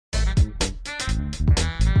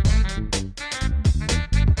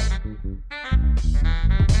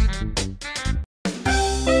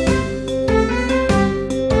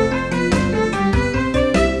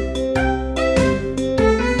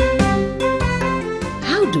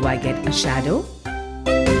do I get a shadow?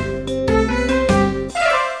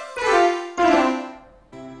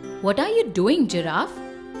 What are you doing, Giraffe?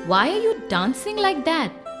 Why are you dancing like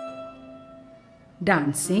that?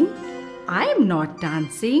 Dancing? I am not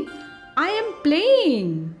dancing. I am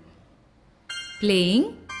playing.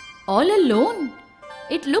 Playing? All alone?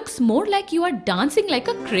 It looks more like you are dancing like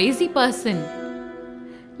a crazy person.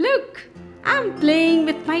 Look, I'm playing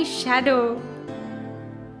with my shadow.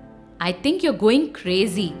 I think you're going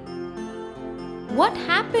crazy. What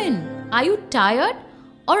happened? Are you tired?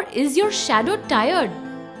 Or is your shadow tired?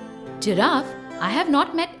 Giraffe, I have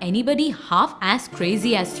not met anybody half as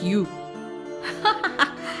crazy as you.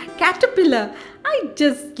 Caterpillar, I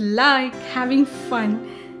just like having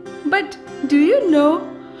fun. But do you know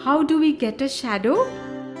how do we get a shadow?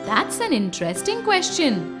 That's an interesting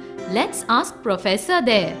question. Let's ask Professor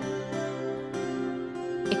there.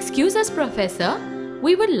 Excuse us, Professor.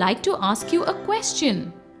 We would like to ask you a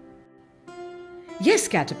question. Yes,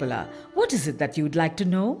 Caterpillar. What is it that you'd like to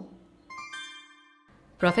know?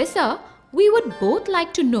 Professor, we would both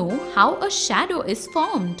like to know how a shadow is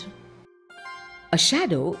formed. A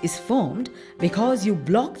shadow is formed because you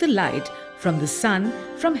block the light from the sun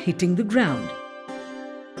from hitting the ground.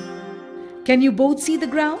 Can you both see the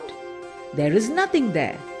ground? There is nothing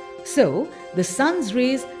there. So, the sun's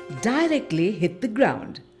rays directly hit the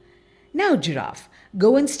ground. Now, Giraffe,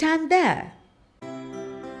 go and stand there.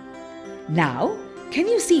 Now, can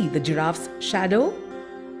you see the giraffe's shadow?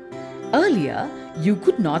 Earlier, you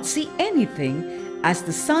could not see anything as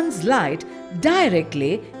the sun's light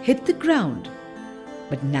directly hit the ground.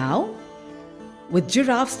 But now, with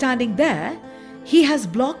Giraffe standing there, he has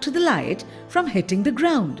blocked the light from hitting the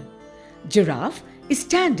ground. Giraffe is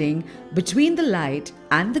standing between the light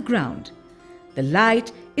and the ground. The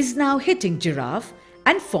light is now hitting Giraffe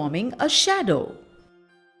and forming a shadow.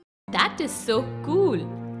 That is so cool.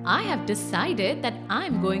 I have decided that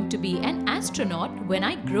I'm going to be an astronaut when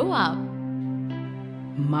I grow up.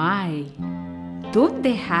 My, don't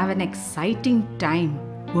they have an exciting time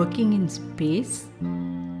working in space?